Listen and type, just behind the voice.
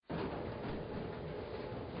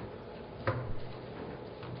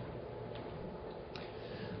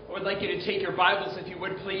would like you to take your Bibles, if you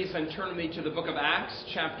would please, and turn with me to the book of Acts,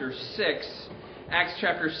 chapter 6. Acts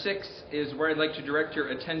chapter 6 is where I'd like to direct your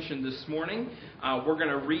attention this morning. I'm going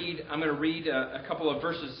to read a couple of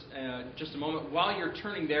verses just a moment. While you're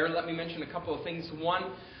turning there, let me mention a couple of things.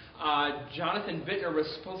 One, Jonathan Bittner was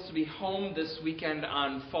supposed to be home this weekend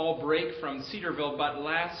on fall break from Cedarville, but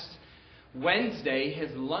last Wednesday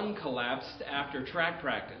his lung collapsed after track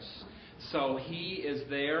practice. So he is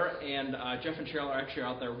there, and Jeff and Cheryl are actually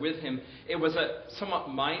out there with him. It was a somewhat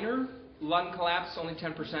minor lung collapse, only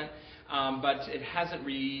 10%, but it hasn't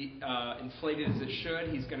inflated as it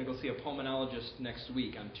should. He's going to go see a pulmonologist next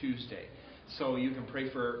week on Tuesday. So you can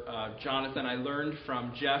pray for Jonathan. I learned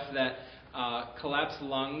from Jeff that collapsed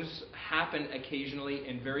lungs happen occasionally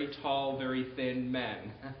in very tall, very thin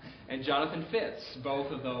men. And Jonathan fits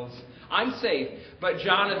both of those. I'm safe, but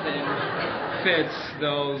Jonathan fits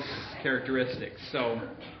those characteristics. So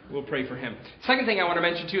we'll pray for him. Second thing I want to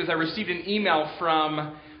mention too is I received an email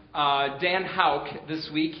from Dan Hauk this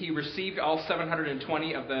week. He received all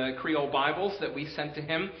 720 of the Creole Bibles that we sent to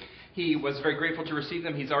him. He was very grateful to receive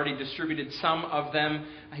them. He's already distributed some of them.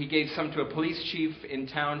 He gave some to a police chief in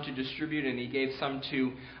town to distribute, and he gave some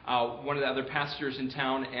to one of the other pastors in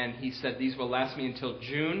town, and he said these will last me until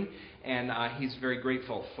June, and he's very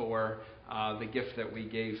grateful for the gift that we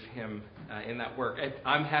gave him in that work.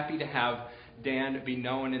 I'm happy to have Dan be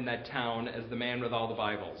known in that town as the man with all the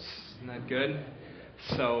Bibles. Isn't that good?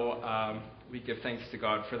 So we give thanks to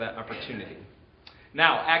God for that opportunity.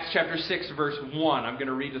 Now, Acts chapter 6, verse 1. I'm going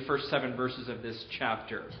to read the first 7 verses of this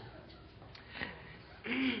chapter.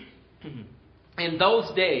 In those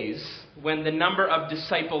days, when the number of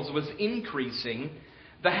disciples was increasing,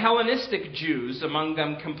 the Hellenistic Jews among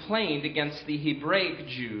them complained against the Hebraic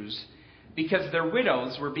Jews because their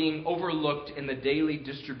widows were being overlooked in the daily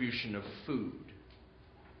distribution of food.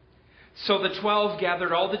 So the 12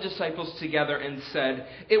 gathered all the disciples together and said,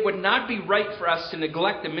 "It would not be right for us to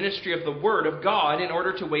neglect the ministry of the Word of God in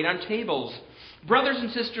order to wait on tables. Brothers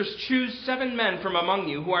and sisters, choose 7 men from among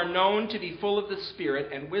you who are known to be full of the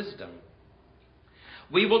Spirit and wisdom.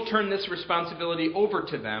 We will turn this responsibility over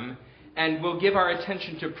to them and will give our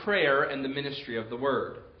attention to prayer and the ministry of the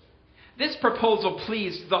Word." This proposal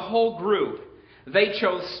pleased the whole group. They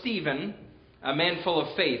chose Stephen, a man full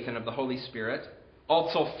of faith and of the Holy Spirit,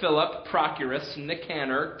 also Philip, Prochorus,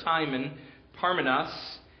 Nicanor, Timon,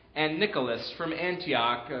 Parmenas, and Nicholas from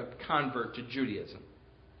Antioch, a convert to Judaism.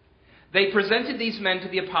 They presented these men to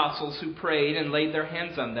the apostles, who prayed and laid their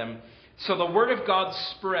hands on them. So the word of God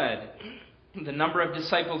spread. The number of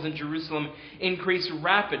disciples in Jerusalem increased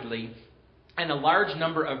rapidly, and a large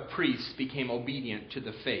number of priests became obedient to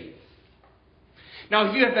the faith. Now,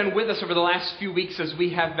 if you have been with us over the last few weeks, as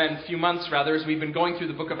we've been going through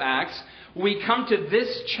the book of Acts, we come to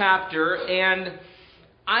this chapter, and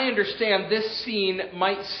I understand this scene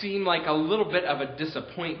might seem like a little bit of a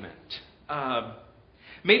disappointment.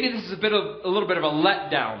 Maybe this is a little bit of a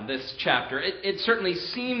letdown, this chapter. It certainly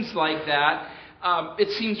seems like that. It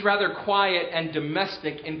seems rather quiet and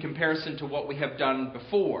domestic in comparison to what we have done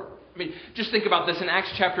before. I mean, just think about this. In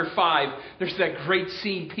Acts chapter 5, there's that great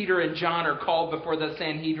scene. Peter and John are called before the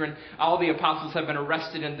Sanhedrin. All the apostles have been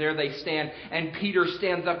arrested, and there they stand. And Peter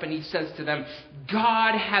stands up and he says to them,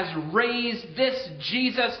 "God has raised this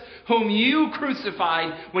Jesus whom you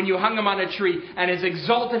crucified when you hung him on a tree, and has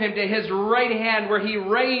exalted him to his right hand, where he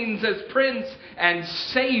reigns as Prince and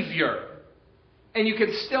Savior." And you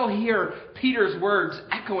can still hear Peter's words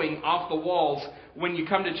echoing off the walls when you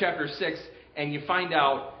come to chapter 6 and you find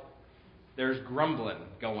out there's grumbling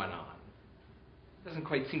going on. It doesn't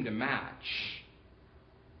quite seem to match.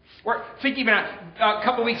 Or think even a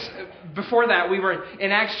couple weeks before that, we were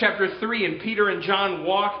in Acts chapter 3, and Peter and John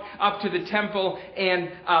walk up to the temple, and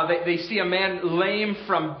they see a man lame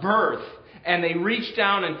from birth. And they reach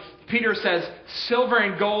down, and Peter says, "Silver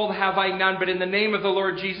and gold have I none, but in the name of the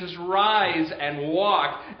Lord Jesus, rise and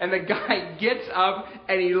walk." And the guy gets up,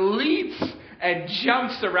 and he leaps and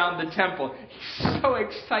jumps around the temple. He's so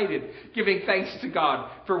excited, giving thanks to God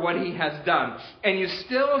for what he has done. And you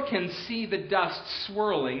still can see the dust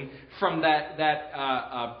swirling from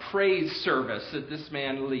that praise service that this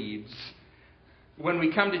man leads. When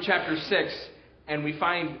we come to chapter 6, and we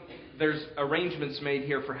find there's arrangements made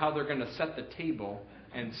here for how they're going to set the table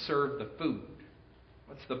and serve the food.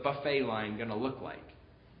 What's the buffet line going to look like?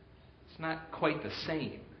 It's not quite the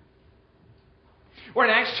same. Or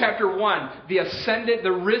in Acts chapter 1,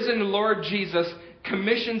 the risen Lord Jesus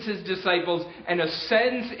commissions his disciples and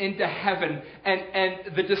ascends into heaven.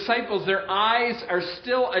 And the disciples, their eyes are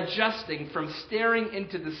still adjusting from staring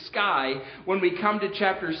into the sky when we come to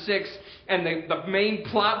chapter 6. And the main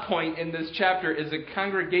plot point in this chapter is a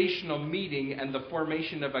congregational meeting and the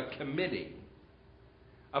formation of a committee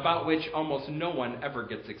about which almost no one ever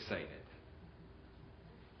gets excited.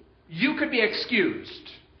 You could be excused.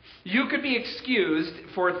 You could be excused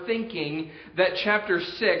for thinking that chapter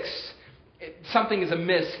 6, something is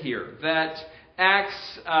amiss here. That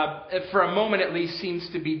Acts, for a moment at least, seems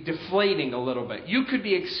to be deflating a little bit. You could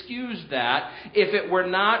be excused that if it were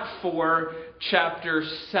not for chapter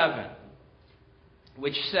 7,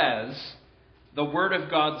 which says, the word of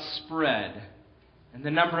God spread, and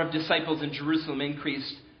the number of disciples in Jerusalem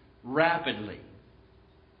increased rapidly.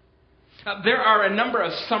 There are a number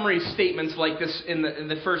of summary statements like this in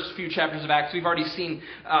the first few chapters of Acts. We've already seen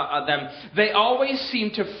them. They always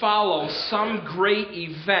seem to follow some great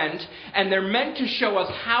event, and they're meant to show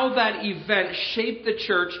us how that event shaped the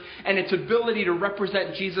church and its ability to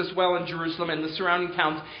represent Jesus well in Jerusalem and the surrounding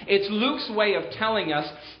towns. It's Luke's way of telling us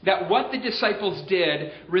that what the disciples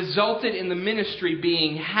did resulted in the ministry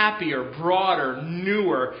being happier, broader,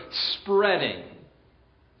 newer, spreading.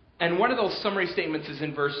 And one of those summary statements is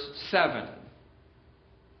in verse 7.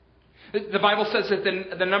 The Bible says that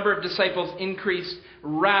the number of disciples increased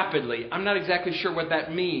rapidly. I'm not exactly sure what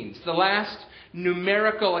that means. The last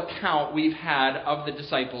numerical account we've had of the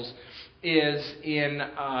disciples is in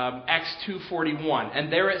Acts 2:41.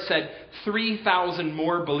 And there it said 3,000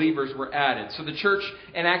 more believers were added. So the church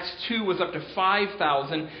in Acts 2 was up to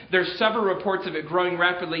 5,000. There's several reports of it growing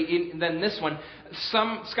rapidly than this one.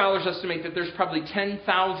 Some scholars estimate that there's probably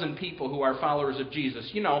 10,000 people who are followers of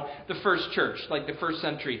Jesus. You know, the first church, like the first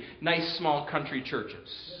century, nice small country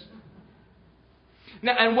churches.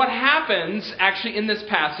 Now, and what happens actually in this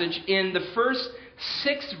passage in the first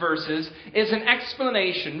 6 verses is an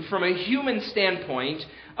explanation from a human standpoint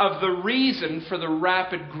of the reason for the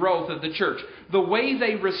rapid growth of the church. The way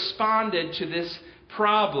they responded to this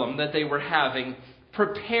problem that they were having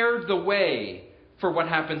prepared the way for what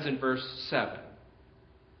happens in verse 7.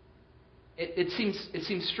 It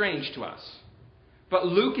seems strange to us. But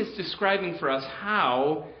Luke is describing for us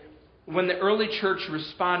how, when the early church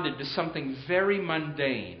responded to something very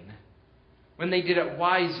mundane, when they did it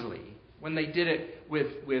wisely, when they did it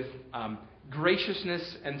with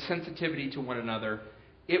graciousness and sensitivity to one another,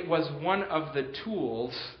 it was one of the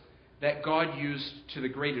tools that God used to the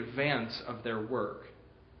great advance of their work.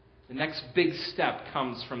 The next big step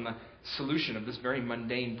comes from the solution of this very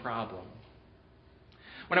mundane problem.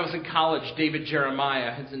 When I was in college, David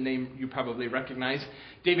Jeremiah is a name you probably recognize.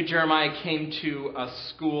 David Jeremiah came to a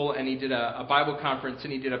school and he did a Bible conference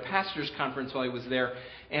and he did a pastor's conference while he was there.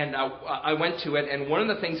 And I went to it, and one of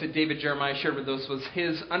the things that David Jeremiah shared with us was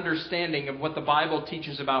his understanding of what the Bible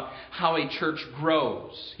teaches about how a church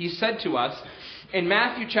grows. He said to us, in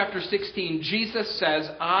Matthew chapter 16, Jesus says,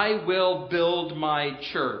 I will build my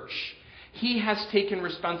church. He has taken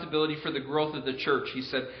responsibility for the growth of the church. He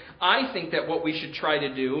said, I think that what we should try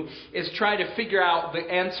to do is try to figure out the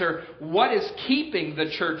answer, what is keeping the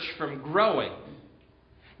church from growing?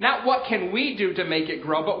 Not what can we do to make it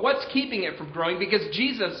grow, but what's keeping it from growing, because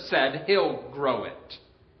Jesus said He'll grow it.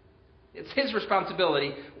 It's His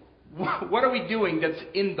responsibility. What are we doing that's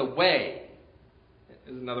in the way?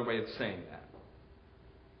 Is another way of saying that.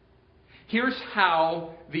 Here's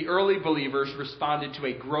how the early believers responded to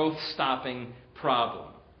a growth-stopping problem.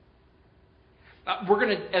 We're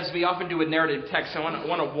going to, as we often do with narrative text, I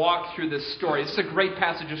want to walk through this story. It's a great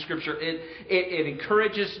passage of Scripture. It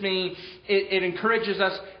encourages me. It encourages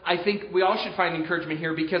us. I think we all should find encouragement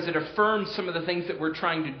here because it affirms some of the things that we're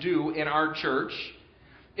trying to do in our church.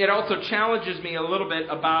 It also challenges me a little bit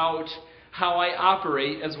about how I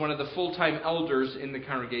operate as one of the full-time elders in the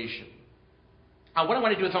congregation. What I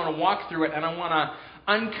want to do is I want to walk through it and I want to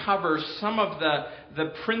uncover some of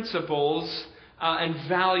the principles and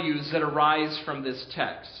values that arise from this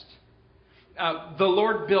text. The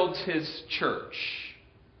Lord builds His church.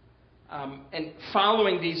 And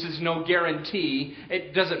following these is no guarantee.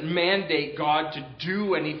 It doesn't mandate God to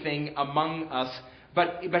do anything among us.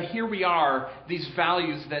 But here we are, these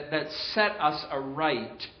values that set us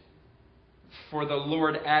aright for the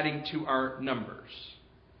Lord adding to our numbers.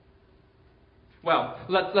 Well,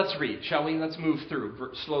 let's read, shall we? Let's move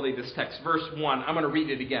through slowly this text. Verse 1, I'm going to read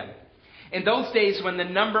it again. In those days when the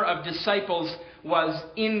number of disciples was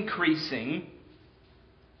increasing,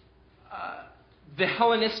 the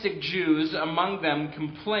Hellenistic Jews among them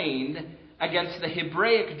complained against the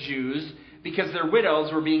Hebraic Jews because their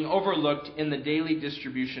widows were being overlooked in the daily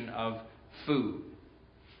distribution of food.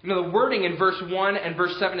 The wording in verse 1 and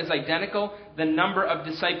verse 7 is identical. The number of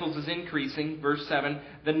disciples is increasing. Verse 7,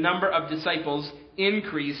 the number of disciples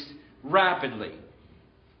increased rapidly.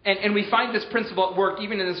 And we find this principle at work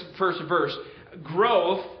even in this first verse.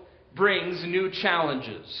 Growth brings new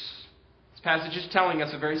challenges. This passage is telling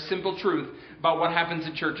us a very simple truth about what happens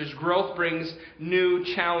in churches. Growth brings new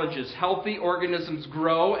challenges. Healthy organisms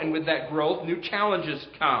grow, and with that growth, new challenges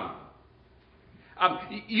come.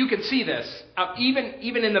 You can see this.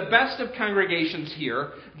 Even in the best of congregations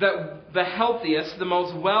here, the healthiest, the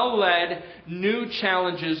most well-led, new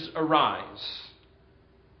challenges arise.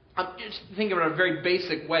 Just think of it in a very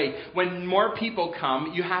basic way. When more people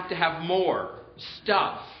come, you have to have more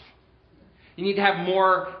stuff. You need to have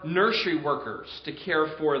more nursery workers to care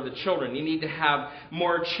for the children. You need to have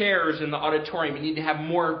more chairs in the auditorium. You need to have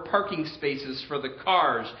more parking spaces for the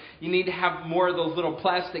cars. You need to have more of those little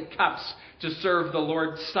plastic cups to serve the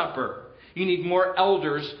Lord's Supper. You need more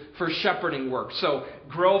elders for shepherding work. So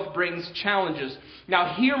growth brings challenges.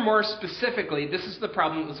 Now here more specifically, this is the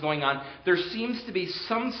problem that's going on. There seems to be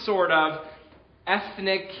some sort of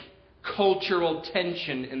ethnic, cultural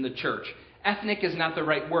tension in the church. Ethnic is not the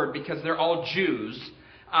right word because they're all Jews.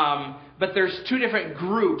 But there's two different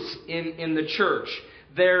groups in the church.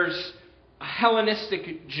 There's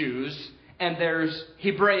Hellenistic Jews and there's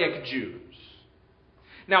Hebraic Jews.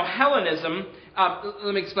 Now Hellenism,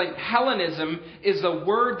 let me explain. Hellenism is a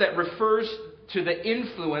word that refers to the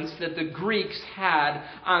influence that the Greeks had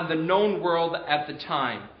on the known world at the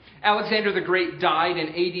time. Alexander the Great died in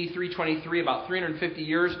AD 323, about 350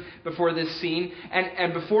 years before this scene.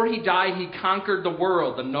 And before he died, he conquered the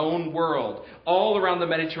world, the known world, all around the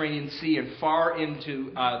Mediterranean Sea and far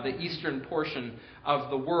into the eastern portion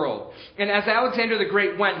of the world. And as Alexander the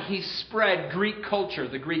Great went, he spread Greek culture,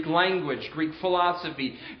 the Greek language, Greek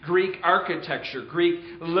philosophy, Greek architecture, Greek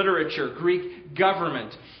literature, Greek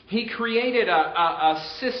government. He created a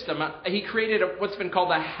system. He created what's been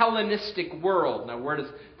called a Hellenistic world. Now, where does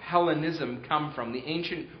Hellenism come from? The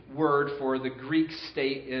ancient word for the Greek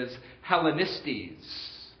state is Hellenistes.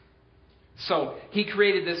 So he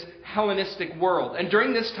created this Hellenistic world. And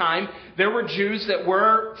during this time, there were Jews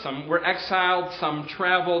some were exiled, some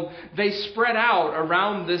traveled. They spread out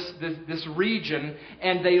around this region,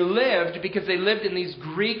 and they lived, because they lived in these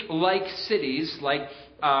Greek-like cities like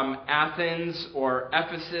Athens or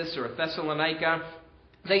Ephesus or Thessalonica.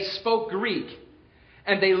 They spoke Greek.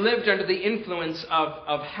 And they lived under the influence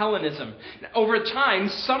of Hellenism. Over time,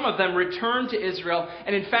 some of them returned to Israel.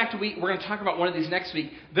 And in fact, we're going to talk about one of these next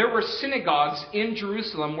week. There were synagogues in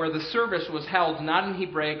Jerusalem where the service was held not in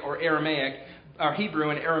Hebraic or Aramaic, or Hebrew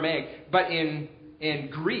and Aramaic, but in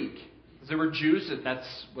Greek. There were Jews that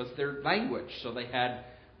was their language. So they had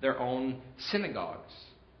their own synagogues.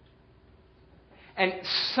 And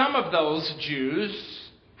some of those Jews,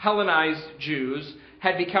 Hellenized Jews,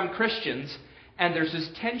 had become Christians. And there's this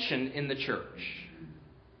tension in the church.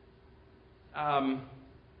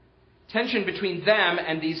 Tension between them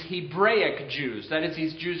and these Hebraic Jews. That is,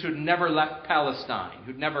 these Jews who'd never left Palestine,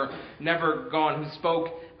 who'd never gone, who spoke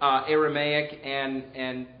Aramaic,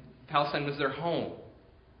 and Palestine was their home.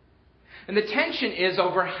 And the tension is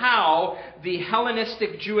over how the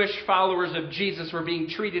Hellenistic Jewish followers of Jesus were being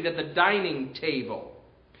treated at the dining table.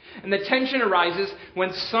 And the tension arises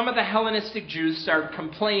when some of the Hellenistic Jews start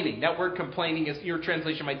complaining. That word complaining, is, your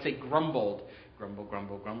translation might say grumbled. Grumble,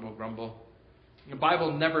 grumble, grumble, grumble. The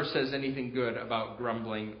Bible never says anything good about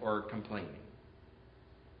grumbling or complaining.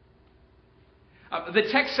 The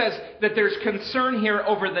text says that there's concern here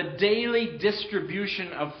over the daily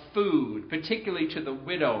distribution of food, particularly to the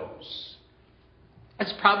widows.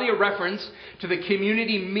 It's probably a reference to the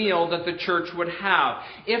community meal that the church would have.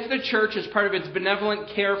 If the church, as part of its benevolent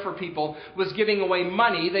care for people, was giving away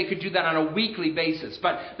money, they could do that on a weekly basis.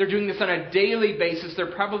 But they're doing this on a daily basis.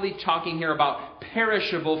 They're probably talking here about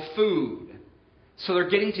perishable food. So they're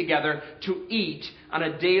getting together to eat on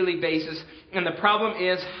a daily basis. And the problem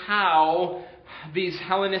is how these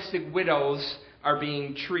Hellenistic widows are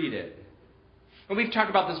being treated. And we've talked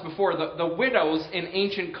about this before. The widows in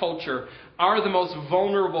ancient culture are the most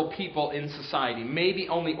vulnerable people in society. Maybe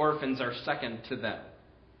only orphans are second to them.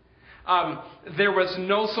 There was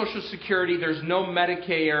no Social Security. There's no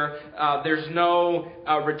Medicare. There's no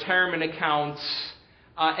retirement accounts.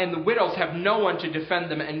 And the widows have no one to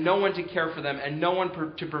defend them and no one to care for them and no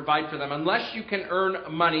one to provide for them. Unless you can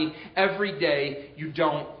earn money every day, you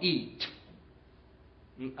don't eat.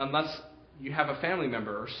 Unless you have a family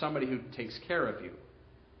member or somebody who takes care of you.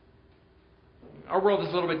 Our world is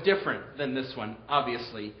a little bit different than this one,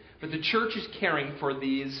 obviously. But the church is caring for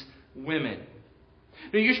these women.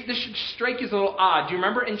 Now, this should strike you as a little odd. Do you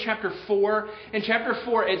remember in chapter 4? In chapter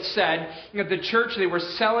 4 it said that the church, they were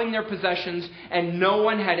selling their possessions and no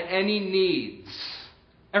one had any needs.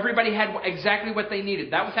 Everybody had exactly what they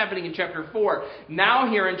needed. That was happening in chapter 4. Now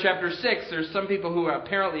here in chapter 6, there's some people who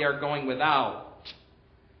apparently are going without.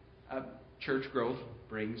 Church growth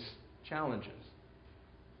brings challenges.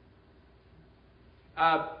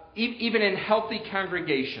 Even in healthy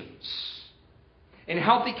congregations. In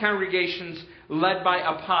healthy congregations led by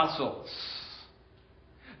apostles.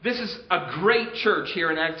 This is a great church here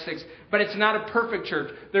in Acts 6, but it's not a perfect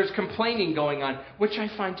church. There's complaining going on, which I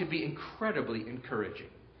find to be incredibly encouraging.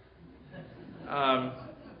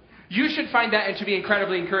 You should find that to be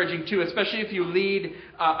incredibly encouraging too, especially if you lead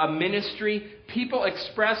a ministry. People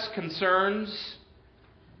express concerns.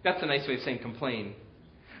 That's a nice way of saying complain.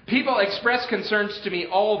 People express concerns to me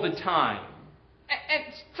all the time. And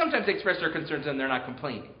sometimes they express their concerns and they're not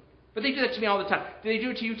complaining. But they do that to me all the time. Do they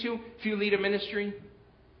do it to you too? If you lead a ministry,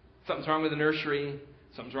 something's wrong with the nursery,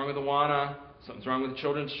 something's wrong with the Awana, something's wrong with the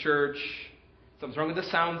children's church, something's wrong with the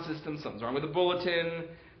sound system, something's wrong with the bulletin,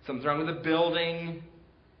 something's wrong with the building.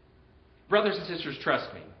 Brothers and sisters,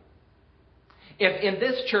 trust me. If in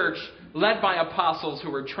this church, led by apostles who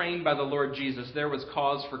were trained by the Lord Jesus, there was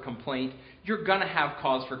cause for complaint, you're going to have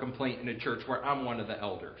cause for complaint in a church where I'm one of the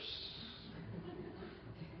elders.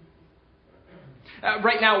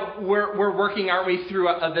 Right now, we're working, aren't we, through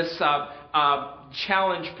this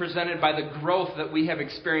challenge presented by the growth that we have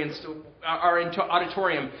experienced. Our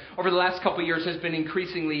auditorium over the last couple of years has been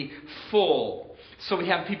increasingly full. So we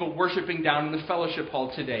have people worshiping down in the fellowship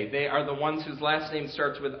hall today. They are the ones whose last name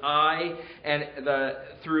starts with I and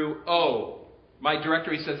through O. My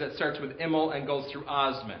directory says it starts with Immel and goes through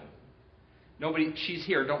Osman. Nobody, she's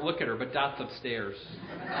here, don't look at her, but Dot's upstairs.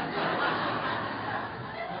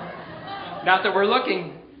 Not that we're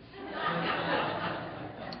looking.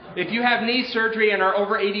 If you have knee surgery and are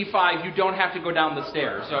over 85, you don't have to go down the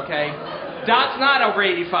stairs, okay? Dot's not over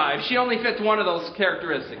 85. She only fits one of those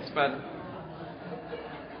characteristics, but...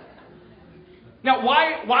 Now,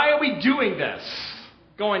 why are we doing this?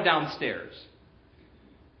 Going downstairs.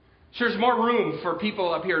 So there's more room for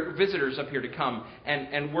people up here, visitors up here to come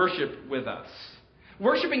and worship with us.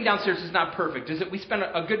 Worshiping downstairs is not perfect, is it? We spent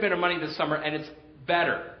a good bit of money this summer and it's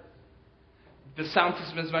better. The sound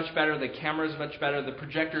system is much better, the camera is much better, the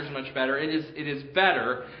projector is much better. It is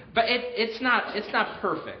better, but it's not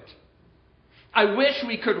perfect. I wish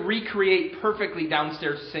we could recreate perfectly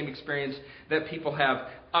downstairs the same experience that people have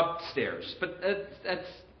upstairs, but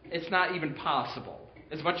it's not even possible,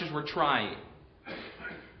 as much as we're trying.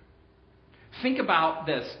 Think about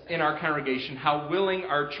this in our congregation, how willing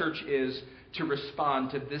our church is to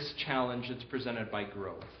respond to this challenge that's presented by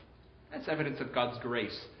growth. That's evidence of God's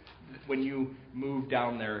grace when you move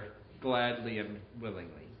down there gladly and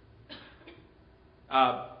willingly.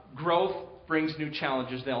 Growth brings new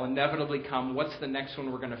challenges. They'll inevitably come. What's the next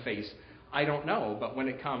one we're going to face? I don't know, but when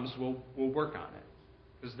it comes, we'll work on it,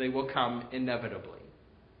 because they will come inevitably.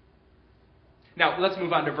 Now, let's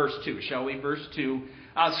move on to verse 2, shall we? Verse 2.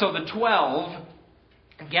 So the 12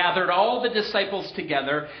 gathered all the disciples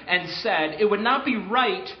together and said, "It would not be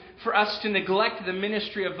right for us to neglect the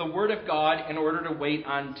ministry of the Word of God in order to wait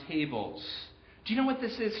on tables." Do you know what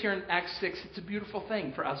this is here in Acts 6? It's a beautiful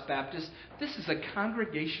thing for us Baptists. This is a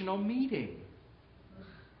congregational meeting.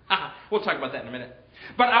 We'll talk about that in a minute.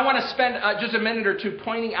 But I want to spend just a minute or two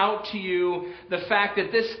pointing out to you the fact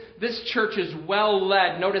that this church is well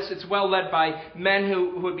led. Notice it's well led by men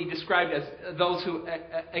who would be described as those who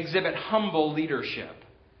exhibit humble leadership.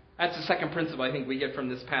 That's the second principle I think we get from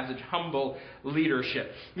this passage, humble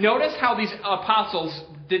leadership. Notice how these apostles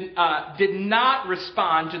did not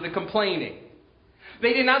respond to the complaining.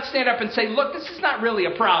 They did not stand up and say, "Look, this is not really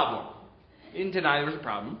a problem." They didn't deny there was a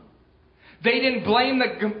problem. They didn't blame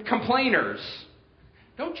the complainers.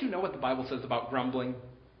 Don't you know what the Bible says about grumbling?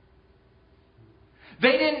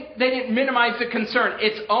 They didn't minimize the concern.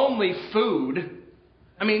 It's only food.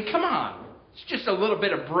 I mean, come on. It's just a little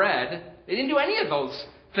bit of bread. They didn't do any of those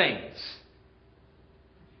things.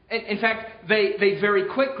 In fact, they very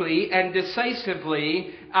quickly and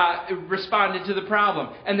decisively responded to the problem.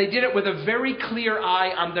 And they did it with a very clear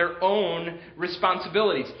eye on their own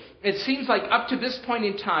responsibilities. It seems like up to this point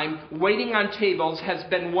in time, waiting on tables has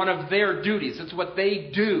been one of their duties. It's what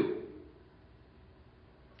they do.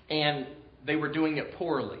 And they were doing it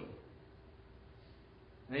poorly.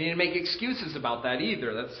 They didn't make excuses about that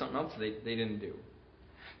either. That's something else they didn't do.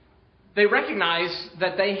 They recognize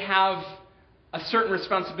that they have a certain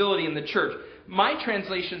responsibility in the church. My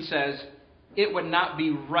translation says, it would not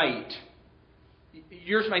be right.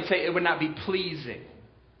 Yours might say, it would not be pleasing.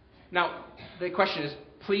 Now, the question is,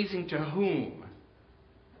 pleasing to whom?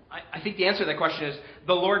 I think the answer to that question is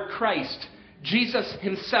the Lord Christ. Jesus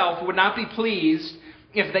himself would not be pleased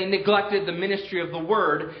if they neglected the ministry of the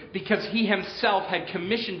Word, because he himself had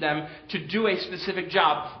commissioned them to do a specific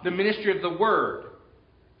job, the ministry of the Word.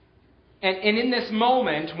 And in this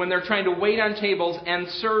moment, when they're trying to wait on tables and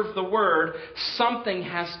serve the Word, something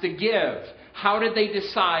has to give. How did they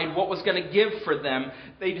decide what was going to give for them?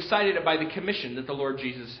 They decided it by the commission that the Lord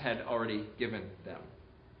Jesus had already given them.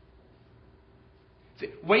 See,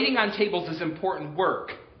 waiting on tables is important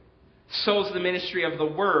work. So is the ministry of the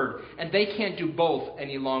Word. And they can't do both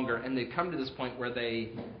any longer. And they've come to this point where they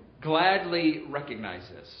gladly recognize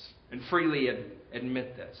this and freely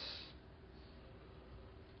admit this.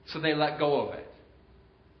 So they let go of it.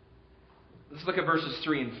 Let's look at verses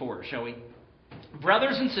 3 and 4, shall we?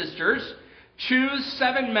 Brothers and sisters, choose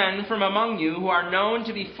 7 men from among you who are known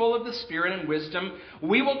to be full of the Spirit and wisdom.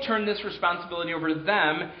 We will turn this responsibility over to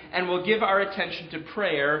them, and will give our attention to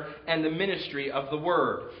prayer and the ministry of the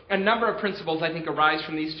Word. A number of principles, I think, arise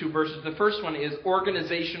from these 2 verses. The first one is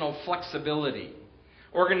organizational flexibility.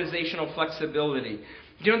 Organizational flexibility.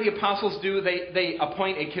 Do you know what the apostles do? They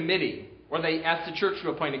appoint a committee, or they ask the church to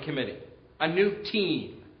appoint a committee, a new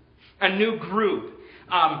team, a new group.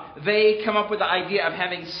 They come up with the idea of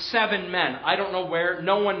having 7 men. I don't know where.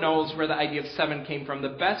 No one knows where the idea of 7 came from. The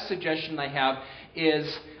best suggestion I have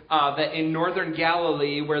is that in northern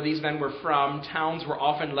Galilee, where these men were from, towns were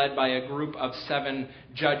often led by a group of 7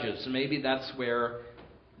 judges. So maybe that's where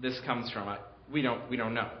this comes from. We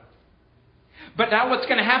don't know. But now what's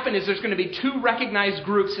going to happen is there's going to be 2 recognized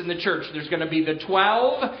groups in the church. There's going to be the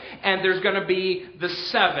 12, and there's going to be the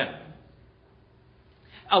 7.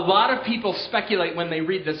 A lot of people speculate when they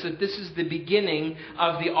read this that this is the beginning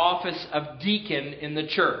of the office of deacon in the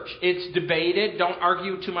church. It's debated. Don't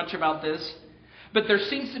argue too much about this. But there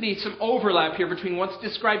seems to be some overlap here between what's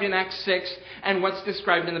described in Acts 6 and what's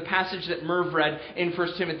described in the passage that Merv read in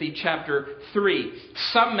 1 Timothy chapter 3.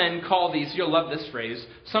 Some men call these, you'll love this phrase,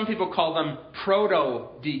 some people call them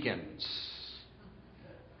proto-deacons.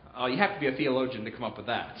 Oh, you have to be a theologian to come up with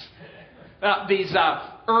that. These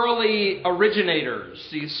early originators,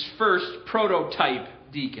 these first prototype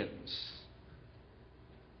deacons.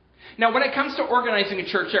 Now, when it comes to organizing a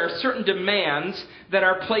church, there are certain demands that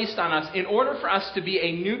are placed on us. In order for us to be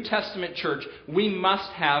a New Testament church, we must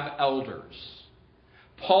have elders.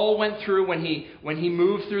 Paul went through, when he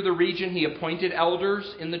moved through the region, he appointed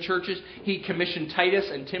elders in the churches. He commissioned Titus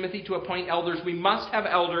and Timothy to appoint elders. We must have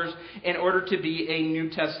elders in order to be a New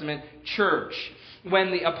Testament church.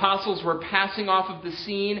 When the apostles were passing off of the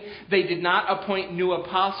scene, they did not appoint new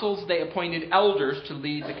apostles. They appointed elders to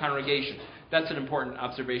lead the congregation. That's an important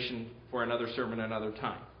observation for another sermon another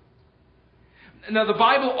time. Now, the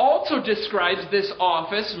Bible also describes this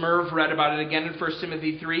office, Merv read about it again in 1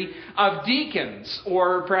 Timothy 3, of deacons,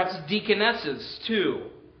 or perhaps deaconesses too.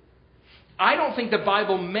 I don't think the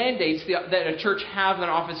Bible mandates that a church have an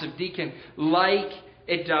office of deacon like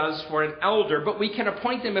it does for an elder, but we can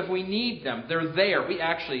appoint them if we need them. They're there. We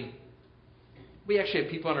actually have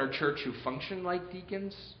people in our church who function like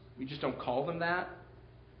deacons. We just don't call them that.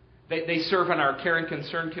 They serve on our Care and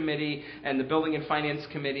Concern Committee and the Building and Finance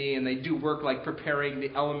Committee, and they do work like preparing the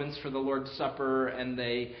elements for the Lord's Supper, and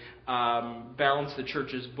they balance the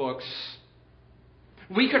church's books.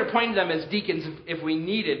 We could appoint them as deacons if we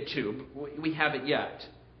needed to, but we haven't yet.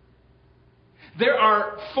 There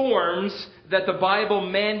are forms that the Bible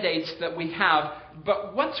mandates that we have,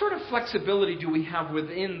 but what sort of flexibility do we have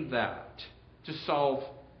within that to solve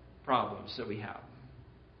problems that we have?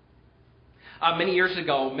 Many years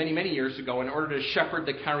ago, in order to shepherd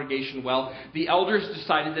the congregation well, the elders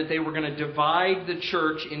decided that they were going to divide the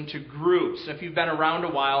church into groups. If you've been around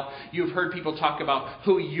a while, you've heard people talk about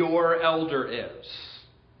who your elder is,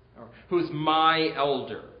 or who's my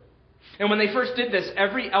elder. And when they first did this,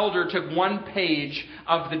 every elder took 1 page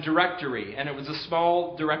of the directory, and it was a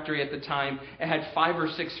small directory at the time. It had 5 or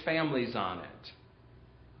 6 families on it.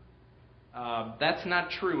 That's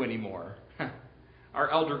not true anymore.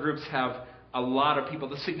 Our elder groups have a lot of people.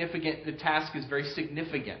 The task is very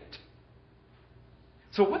significant.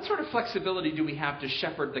 So what sort of flexibility do we have to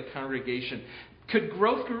shepherd the congregation? Could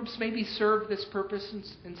growth groups maybe serve this purpose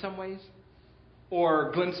in some ways?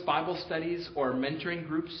 Or glimpse Bible studies or mentoring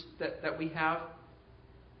groups that we have?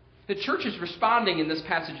 The church is responding in this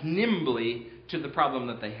passage nimbly to the problem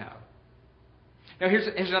that they have. Now here's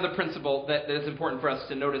another principle that is important for us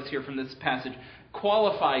to notice here from this passage.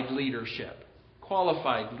 Qualified leadership.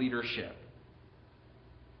 Qualified leadership.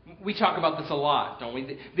 We talk about this a lot, don't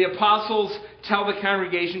we? The apostles tell the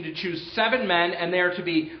congregation to choose 7 men, and they are to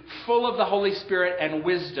be full of the Holy Spirit and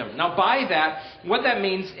wisdom. Now, by that, what that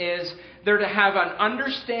means is they're to have an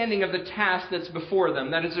understanding of the task that's before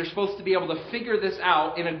them. That is, they're supposed to be able to figure this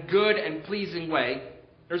out in a good and pleasing way.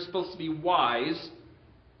 They're supposed to be wise.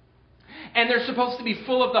 And they're supposed to be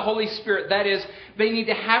full of the Holy Spirit. That is, they need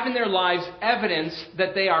to have in their lives evidence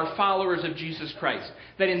that they are followers of Jesus Christ.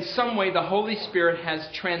 That in some way the Holy Spirit has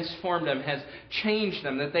transformed them, has changed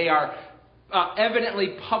them. That they are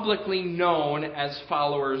evidently publicly known as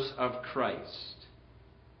followers of Christ.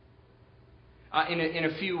 In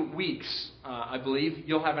a few weeks, I believe,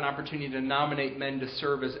 you'll have an opportunity to nominate men to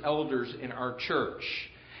serve as elders in our church.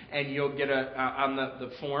 And you'll get on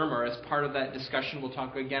the form, or as part of that discussion, we'll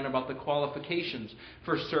talk again about the qualifications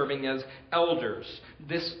for serving as elders.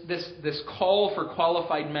 This call for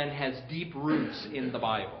qualified men has deep roots in the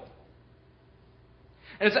Bible.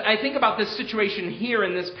 And as I think about this situation here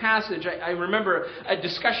in this passage, I remember a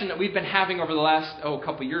discussion that we've been having over the last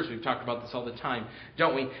couple years. We've talked about this all the time,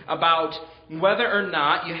 don't we? About whether or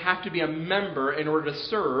not you have to be a member in order to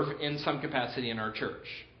serve in some capacity in our church.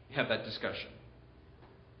 We have that discussion.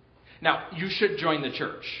 Now, you should join the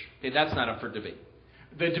church. Okay, that's not up for debate.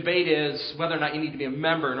 The debate is whether or not you need to be a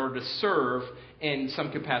member in order to serve in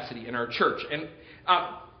some capacity in our church. And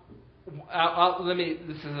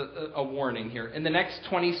this is a warning here. In the next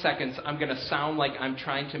 20 seconds, I'm going to sound like I'm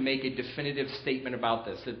trying to make a definitive statement about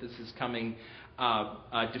this, that this is coming.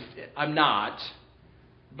 I'm not.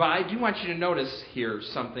 But I do want you to notice here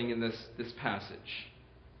something in this passage.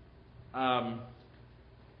 I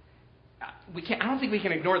don't think we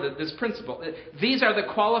can ignore this principle. These are the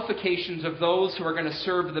qualifications of those who are going to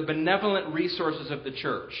serve the benevolent resources of the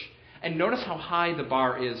church. And notice how high the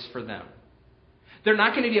bar is for them. They're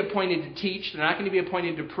not going to be appointed to teach. They're not going to be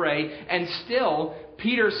appointed to pray. And still,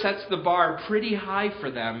 Peter sets the bar pretty high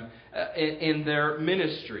for them in their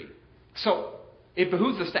ministry. So it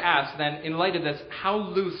behooves us to ask then, in light of this, how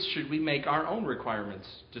loose should we make our own requirements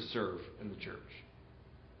to serve in the church?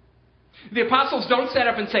 The apostles don't stand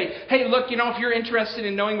up and say, hey, look, if you're interested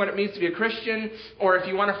in knowing what it means to be a Christian, or if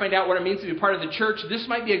you want to find out what it means to be part of the church, this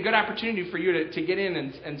might be a good opportunity for you to get in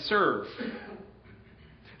and serve.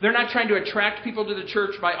 They're not trying to attract people to the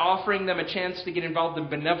church by offering them a chance to get involved in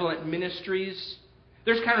benevolent ministries.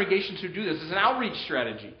 There's congregations who do this. It's an outreach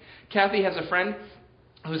strategy. Kathy has a friend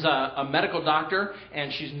who's a medical doctor,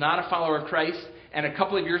 and she's not a follower of Christ. And a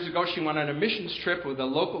couple of years ago, she went on a missions trip with a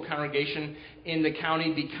local congregation in the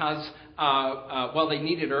county because, they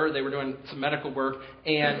needed her. They were doing some medical work,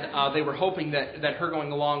 and they were hoping that her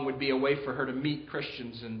going along would be a way for her to meet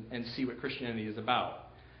Christians and see what Christianity is about.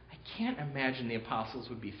 I can't imagine the apostles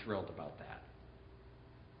would be thrilled about that.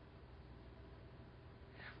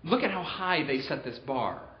 Look at how high they set this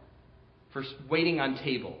bar for waiting on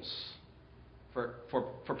tables,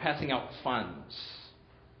 for passing out funds.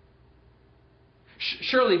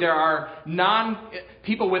 Surely there are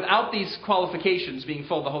people without these qualifications, being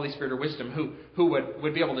full of the Holy Spirit or wisdom, who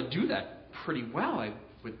would be able to do that pretty well, I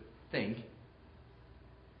would think.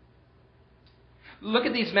 Look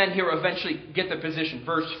at these men here who eventually get the position.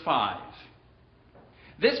 Verse 5.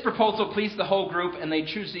 This proposal pleased the whole group, and they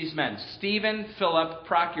choose these men: Stephen, Philip,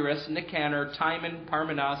 Prochorus, Nicanor, Timon,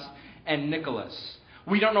 Parmenas, and Nicholas.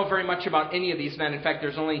 We don't know very much about any of these men. In fact,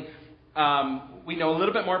 there's only we know a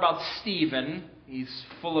little bit more about Stephen. He's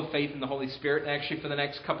full of faith in the Holy Spirit. And actually, for the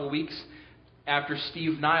next couple of weeks, after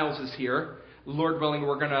Steve Niles is here, Lord willing,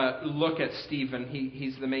 we're going to look at Stephen.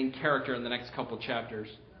 He's the main character in the next couple of chapters.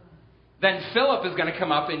 Then Philip is going to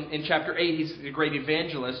come up in chapter 8. He's the great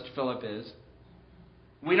evangelist, Philip is.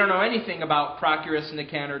 We don't know anything about Prochorus,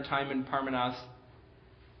 Nicanor, Timon, Parmenas.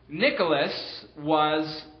 Nicholas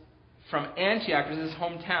was from Antioch, this is his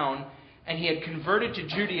hometown, and he had converted to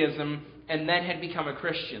Judaism and then had become a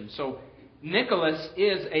Christian. So Nicholas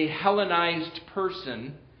is a Hellenized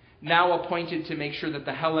person, now appointed to make sure that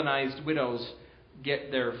the Hellenized widows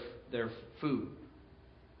get their food.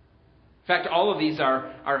 In fact, all of these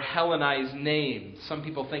are Hellenized names. Some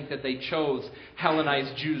people think that they chose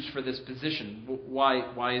Hellenized Jews for this position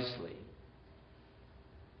wisely.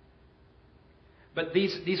 But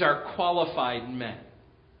these are qualified men.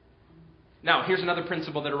 Now, here's another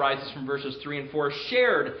principle that arises from verses 3 and 4.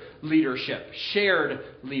 Shared leadership. Shared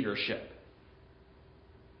leadership.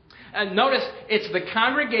 And notice, it's the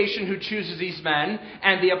congregation who chooses these men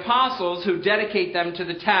and the apostles who dedicate them to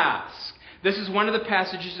the task. This is one of the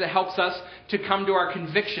passages that helps us to come to our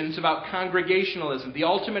convictions about congregationalism. The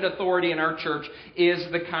ultimate authority in our church is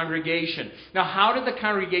the congregation. Now, how did the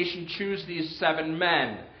congregation choose these 7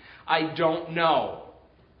 men? I don't know.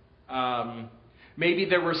 Maybe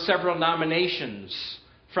there were several nominations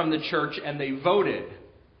from the church and they voted.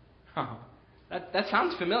 That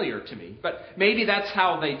sounds familiar to me, but maybe that's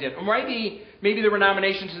how they did. Or maybe there were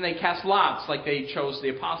nominations and they cast lots, like they chose the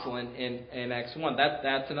apostle in Acts 1.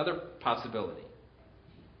 That's another possibility.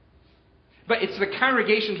 But it's the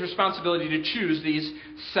congregation's responsibility to choose these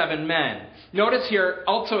 7 men. Notice here,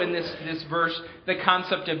 also in this verse, the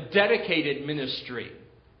concept of dedicated ministry.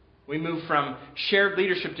 We move from shared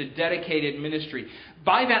leadership to dedicated ministry.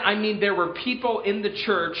 By that, I mean there were people in the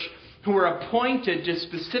church who were appointed to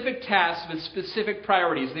specific tasks with specific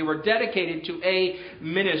priorities. They were dedicated to a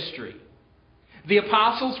ministry. The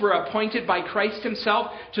apostles were appointed by Christ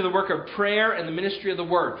himself to the work of prayer and the ministry of the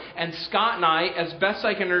word. And Scott and I, as best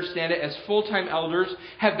I can understand it, as full-time elders,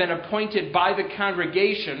 have been appointed by the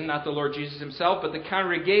congregation, not the Lord Jesus himself, but the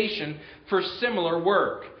congregation for similar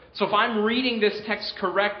work. So if I'm reading this text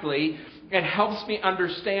correctly, it helps me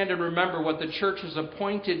understand and remember what the church has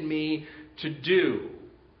appointed me to do.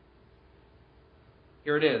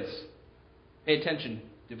 Here it is. Pay attention,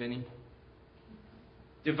 Davini.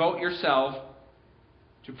 Devote yourself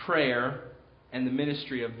to prayer and the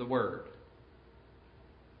ministry of the word.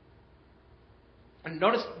 And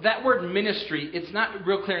notice that word ministry, it's not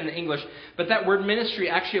real clear in the English, but that word ministry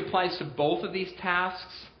actually applies to both of these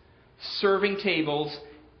tasks, serving tables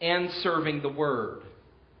and serving the word.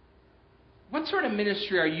 What sort of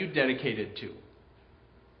ministry are you dedicated to?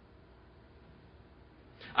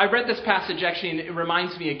 I read this passage actually, and it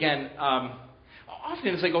reminds me again, often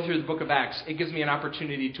as I go through the book of Acts, it gives me an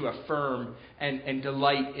opportunity to affirm and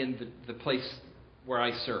delight in the place where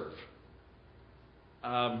I serve.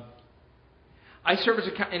 I serve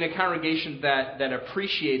in a congregation that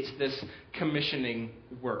appreciates this commissioning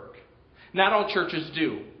work. Not all churches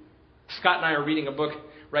do. Scott and I are reading a book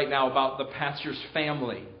right now about the pastor's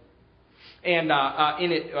family. And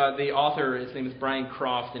in it, the author, his name is Brian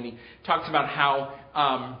Croft, and he talks about how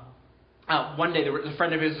one day there was a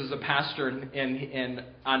friend of his was a pastor, and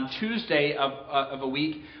on Tuesday of a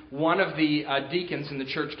week, one of the deacons in the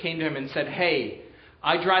church came to him and said, "Hey,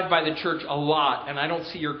 I drive by the church a lot, and I don't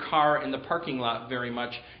see your car in the parking lot very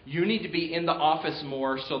much. You need to be in the office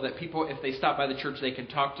more so that people, if they stop by the church, they can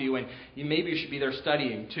talk to you, and maybe you should be there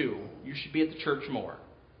studying too. You should be at the church more."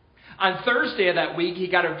 On Thursday of that week, he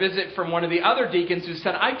got a visit from one of the other deacons who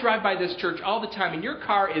said, "I drive by this church all the time, and your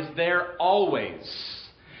car is there always.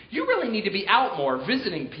 You really need to be out more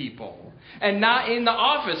visiting people and not in the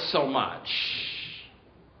office so much."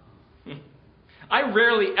 I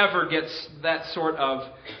rarely ever get that sort of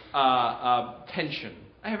tension.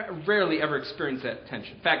 I have rarely ever experienced that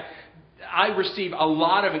tension. In fact, I receive a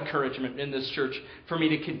lot of encouragement in this church for me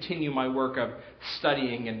to continue my work of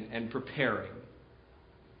studying and preparing.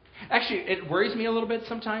 Actually, it worries me a little bit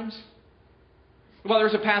sometimes. Well, there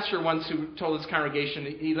was a pastor once who told his congregation,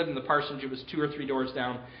 he lived in the parsonage, it was 2 or 3 doors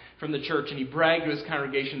down from the church, and he bragged to his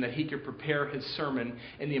congregation that he could prepare his sermon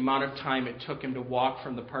in the amount of time it took him to walk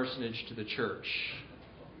from the parsonage to the church.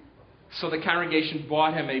 So the congregation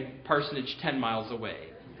bought him a parsonage 10 miles away.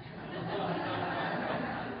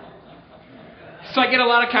 So I get a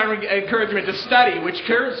lot of encouragement to study, which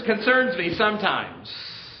concerns me sometimes.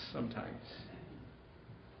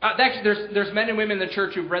 Actually, there's men and women in the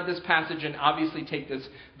church who've read this passage and obviously take this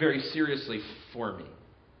very seriously for me.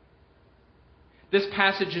 This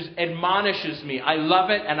passage admonishes me. I love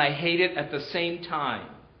it and I hate it at the same time.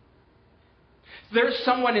 There's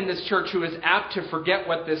someone in this church who is apt to forget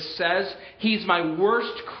what this says. He's my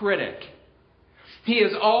worst critic. He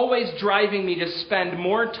is always driving me to spend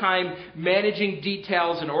more time managing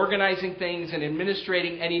details and organizing things and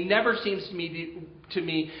administrating, and he never seems to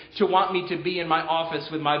me to want me to be in my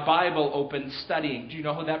office with my Bible open studying. Do you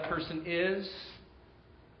know who that person is?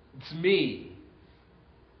 It's me.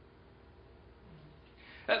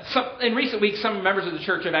 In recent weeks, some members of the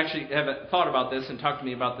church have thought about this and talked to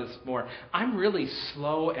me about this more. I'm really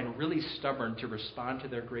slow and really stubborn to respond to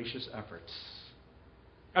their gracious efforts.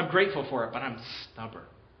 I'm grateful for it, but I'm stubborn.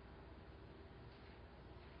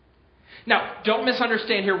 Now, don't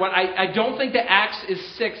misunderstand here. I don't think that Acts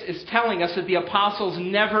 6 is telling us that the apostles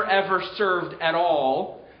never ever served at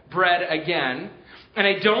all bread again. And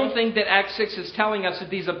I don't think that Acts 6 is telling us that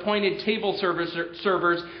these appointed table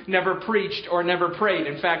servers never preached or never prayed.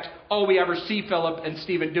 In fact, all we ever see Philip and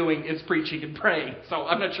Stephen doing is preaching and praying. So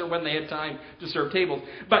I'm not sure when they had time to serve tables.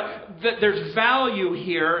 But there's value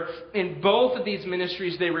here in both of these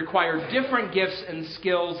ministries. They require different gifts and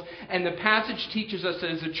skills. And the passage teaches us that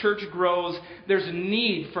as the church grows, there's a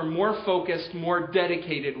need for more focused, more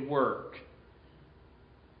dedicated work.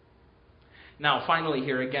 Now, finally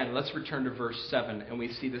here again, let's return to verse 7, and we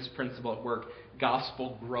see this principle at work,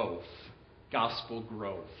 gospel growth. gospel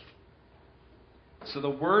growth. So the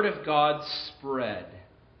word of God spread.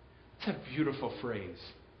 It's a beautiful phrase.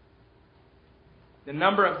 The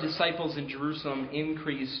number of disciples in Jerusalem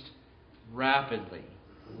increased rapidly.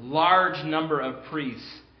 A large number of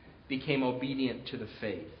priests became obedient to the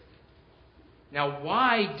faith. Now,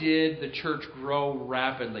 why did the church grow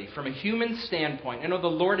rapidly? From a human standpoint, I know the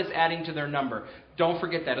Lord is adding to their number. Don't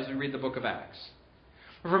forget that as we read the book of Acts.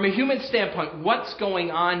 From a human standpoint, what's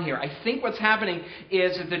going on here? I think what's happening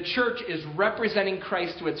is that the church is representing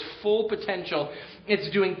Christ to its full potential. It's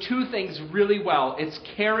doing two things really well. It's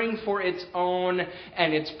caring for its own,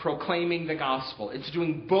 and it's proclaiming the gospel. It's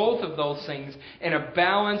doing both of those things in a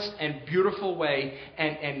balanced and beautiful way,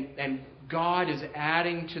 and God is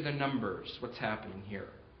adding to the numbers. What's happening here?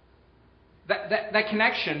 That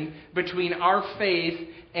connection between our faith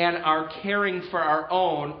and our caring for our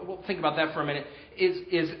own, we'll think about that for a minute,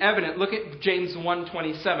 is evident. Look at James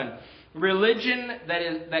 1:27. Religion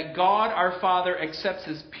that God our Father accepts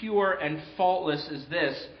as pure and faultless is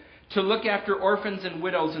this: to look after orphans and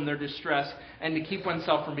widows in their distress, and to keep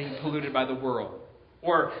oneself from being polluted by the world.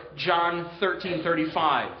 Or John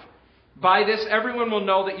 13:35. By this everyone will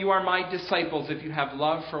know that you are my disciples if you have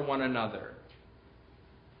love for one another.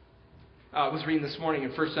 I was reading this morning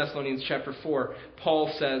in 1 Thessalonians chapter 4.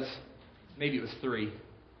 Paul says, maybe it was 3.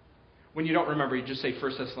 When you don't remember, you just say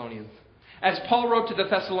 1 Thessalonians. As Paul wrote to the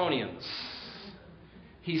Thessalonians,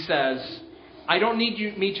 he says, I don't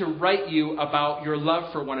need me to write you about your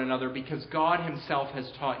love for one another, because God himself has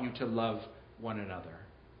taught you to love one another.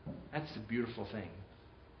 That's the beautiful thing.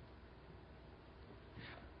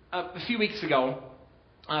 A few weeks ago,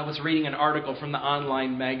 I was reading an article from the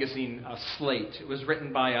online magazine Slate. It was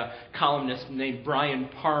written by a columnist named Brian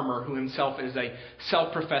Palmer, who himself is a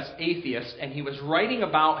self-professed atheist, and he was writing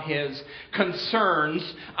about his concerns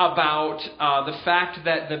about the fact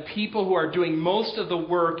that the people who are doing most of the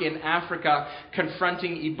work in Africa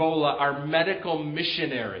confronting Ebola are medical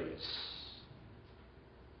missionaries.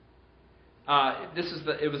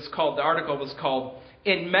 The article was called,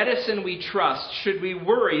 In Medicine We Trust, Should We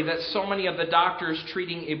Worry That So Many of the Doctors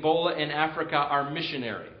Treating Ebola in Africa Are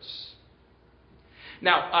Missionaries?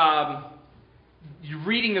 Now,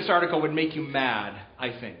 reading this article would make you mad,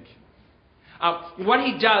 I think. What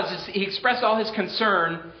he does is he expresses all his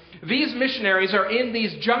concern. These missionaries are in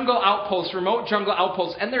these jungle outposts, remote jungle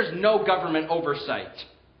outposts, and there's no government oversight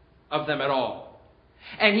of them at all.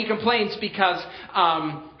 And he complains because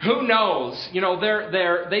who knows? You know,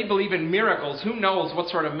 they believe in miracles. Who knows what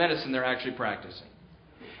sort of medicine they're actually practicing?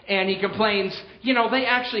 And he complains, you know, they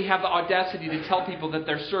actually have the audacity to tell people that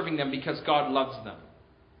they're serving them because God loves them.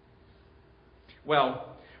 Well,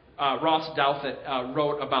 Ross Douthat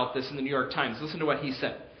wrote about this in the New York Times. Listen to what he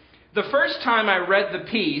said. The first time I read the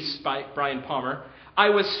piece by Brian Palmer, I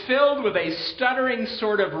was filled with a stuttering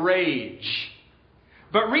sort of rage.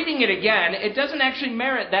 But reading it again, it doesn't actually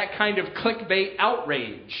merit that kind of clickbait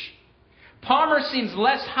outrage. Palmer seems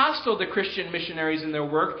less hostile to Christian missionaries in their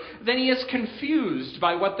work than he is confused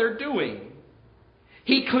by what they're doing.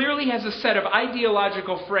 He clearly has a set of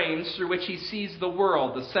ideological frames through which he sees the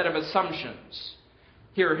world, a set of assumptions.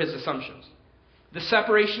 Here are his assumptions. The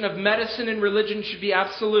separation of medicine and religion should be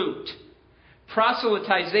absolute.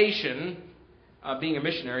 Proselytization, being a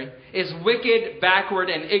missionary, is wicked, backward,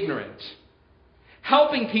 and ignorant.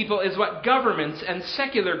 Helping people is what governments and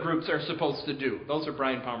secular groups are supposed to do. Those are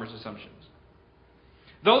Brian Palmer's assumptions.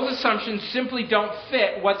 Those assumptions simply don't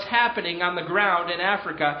fit what's happening on the ground in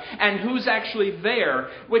Africa and who's actually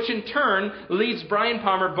there, which in turn leaves Brian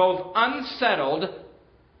Palmer both unsettled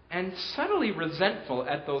and subtly resentful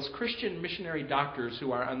at those Christian missionary doctors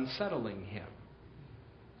who are unsettling him.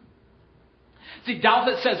 See,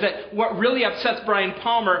 Douthat says that what really upsets Brian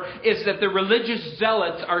Palmer is that the religious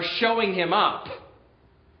zealots are showing him up.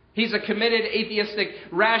 He's a committed atheistic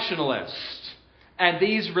rationalist, and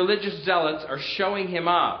these religious zealots are showing him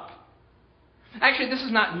up. Actually, this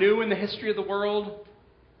is not new in the history of the world.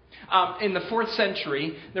 In the 4th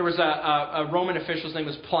century, there was a Roman official, his name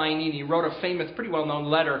was Pliny, and he wrote a famous, pretty well-known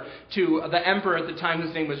letter to the emperor at the time,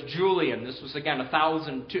 whose name was Julian. This was, again,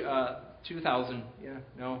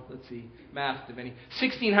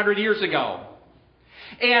 1600 years ago.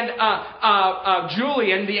 And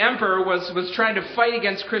Julian, the emperor, was trying to fight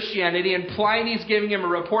against Christianity, and Pliny's giving him a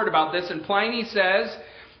report about this. And Pliny says,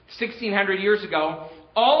 1600 years ago,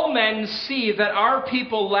 all men see that our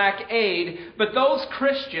people lack aid, but those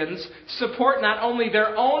Christians support not only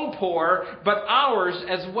their own poor, but ours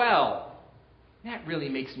as well. That really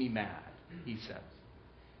makes me mad, he says.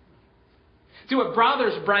 See, what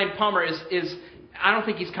bothers Brian Palmer is I don't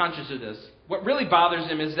think he's conscious of this. What really bothers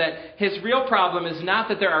him is that his real problem is not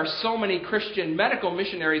that there are so many Christian medical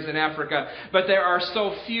missionaries in Africa, but there are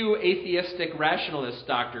so few atheistic rationalist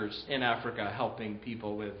doctors in Africa helping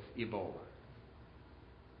people with Ebola.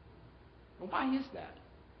 Well, why is that?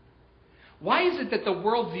 Why is it that the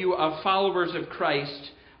worldview of followers of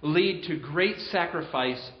Christ lead to great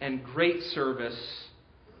sacrifice and great service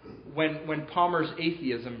when Palmer's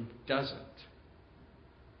atheism doesn't?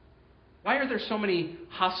 Why are there so many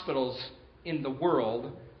hospitals in the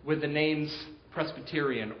world with the names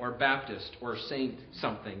Presbyterian or Baptist or Saint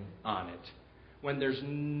something on it, when there's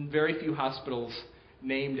very few hospitals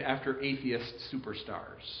named after atheist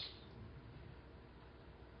superstars?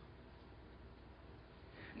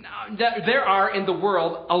 Now, there are in the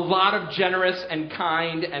world a lot of generous and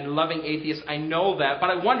kind and loving atheists. I know that. But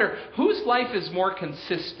I wonder, whose life is more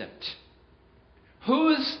consistent?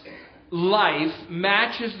 Whose life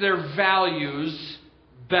matches their values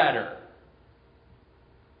better?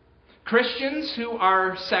 Christians who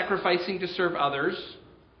are sacrificing to serve others,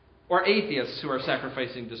 or atheists who are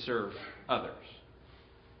sacrificing to serve others?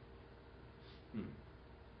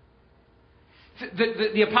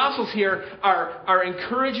 The apostles here are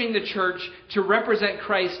encouraging the church to represent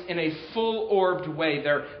Christ in a full-orbed way.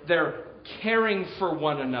 They're caring for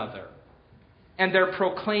one another. And they're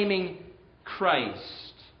proclaiming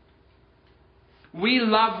Christ. We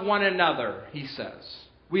love one another, he says.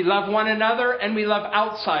 We love one another and we love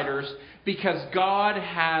outsiders because God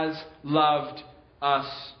has loved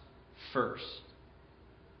us first.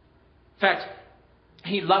 In fact,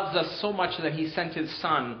 he loves us so much that he sent his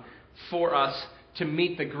Son for us to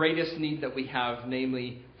meet the greatest need that we have,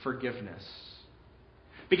 namely forgiveness.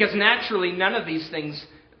 Because naturally, none of these things,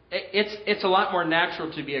 it's a lot more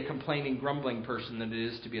natural to be a complaining, grumbling person than it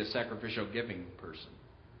is to be a sacrificial, giving person.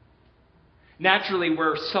 Naturally,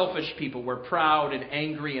 we're selfish people. We're proud and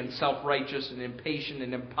angry and self-righteous and impatient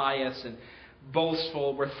and impious and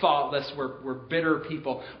boastful. We're thoughtless. We're bitter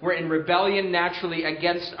people. We're in rebellion naturally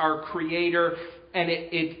against our Creator, and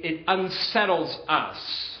it unsettles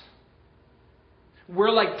us.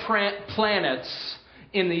 We're like planets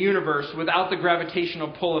in the universe without the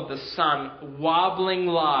gravitational pull of the sun, wobbling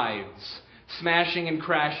lives, smashing and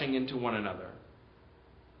crashing into one another.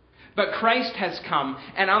 But Christ has come,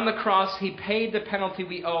 and on the cross he paid the penalty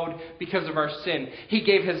we owed because of our sin. He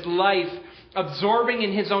gave his life, absorbing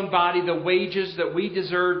in his own body the wages that we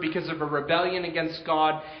deserved because of a rebellion against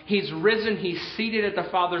God. He's risen, he's seated at the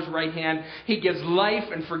Father's right hand. He gives life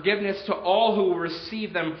and forgiveness to all who will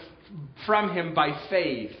receive them from him by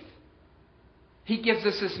faith. He gives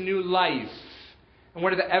us this new life. And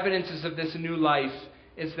one of the evidences of this new life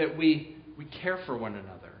is that we care for one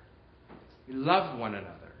another. We love one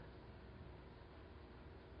another.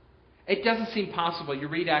 It doesn't seem possible. You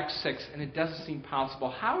read Acts 6, and it doesn't seem possible.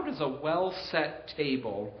 How does a well-set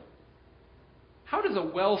table, how does a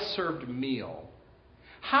well-served meal,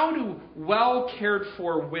 how do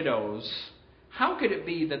well-cared-for widows, how could it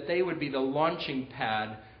be that they would be the launching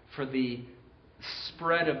pad for the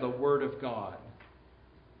spread of the Word of God?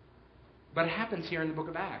 But it happens here in the book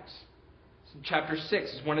of Acts. It's in chapter 6.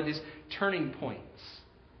 It's one of these turning points.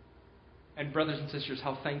 And brothers and sisters,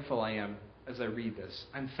 how thankful I am as I read this.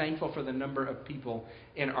 I'm thankful for the number of people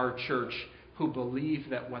in our church who believe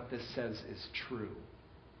that what this says is true.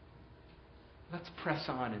 Let's press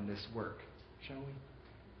on in this work, shall we?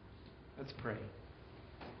 Let's pray.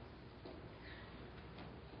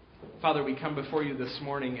 Father, we come before you this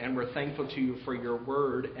morning and we're thankful to you for your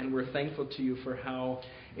word, and we're thankful to you for how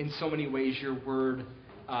in so many ways your word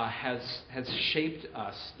has shaped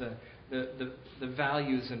us, the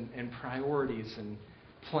values and priorities and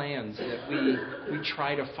plans that we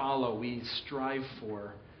try to follow, we strive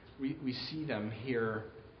for. We see them here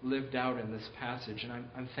lived out in this passage. And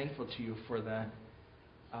I'm thankful to you for the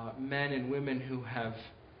men and women who have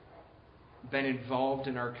been involved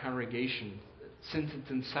in our congregation since its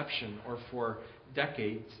inception or for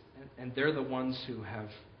decades. And they're the ones who have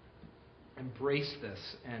embraced this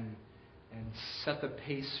and set the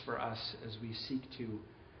pace for us as we seek to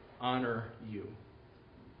honor you.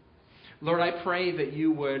 Lord, I pray that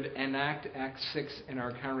you would enact Acts 6 in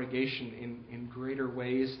our congregation in greater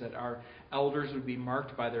ways, that our elders would be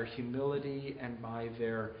marked by their humility and by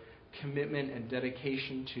their commitment and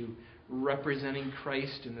dedication to representing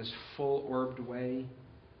Christ in this full-orbed way.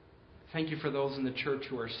 Thank you for those in the church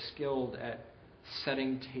who are skilled at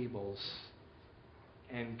setting tables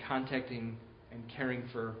and contacting and caring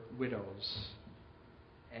for widows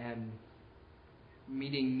and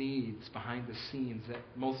meeting needs behind the scenes that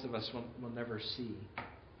most of us will never see.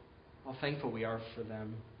 How thankful we are for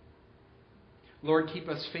them. Lord, keep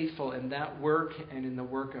us faithful in that work and in the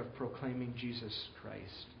work of proclaiming Jesus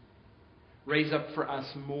Christ. Raise up for us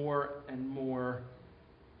more and more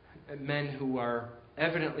men who are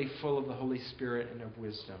evidently full of the Holy Spirit and of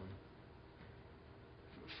wisdom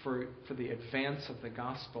for the advance of the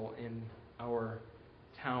gospel in our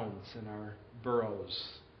towns, in our boroughs,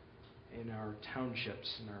 in our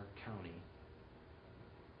townships, in our county.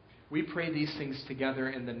 We pray these things together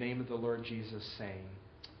in the name of the Lord Jesus, saying,